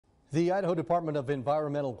The Idaho Department of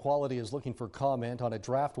Environmental Quality is looking for comment on a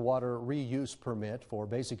draft water reuse permit for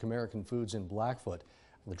Basic American Foods in Blackfoot.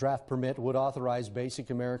 The draft permit would authorize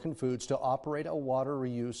Basic American Foods to operate a water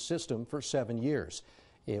reuse system for 7 years.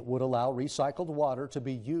 It would allow recycled water to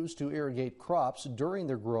be used to irrigate crops during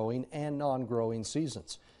their growing and non-growing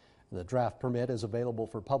seasons. The draft permit is available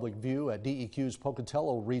for public view at DEQ's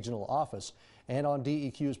Pocatello Regional Office and on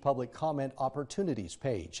DEQ's Public Comment Opportunities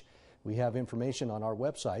page. We have information on our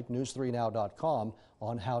website, news3now.com,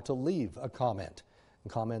 on how to leave a comment.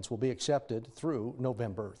 Comments will be accepted through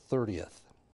November 30th.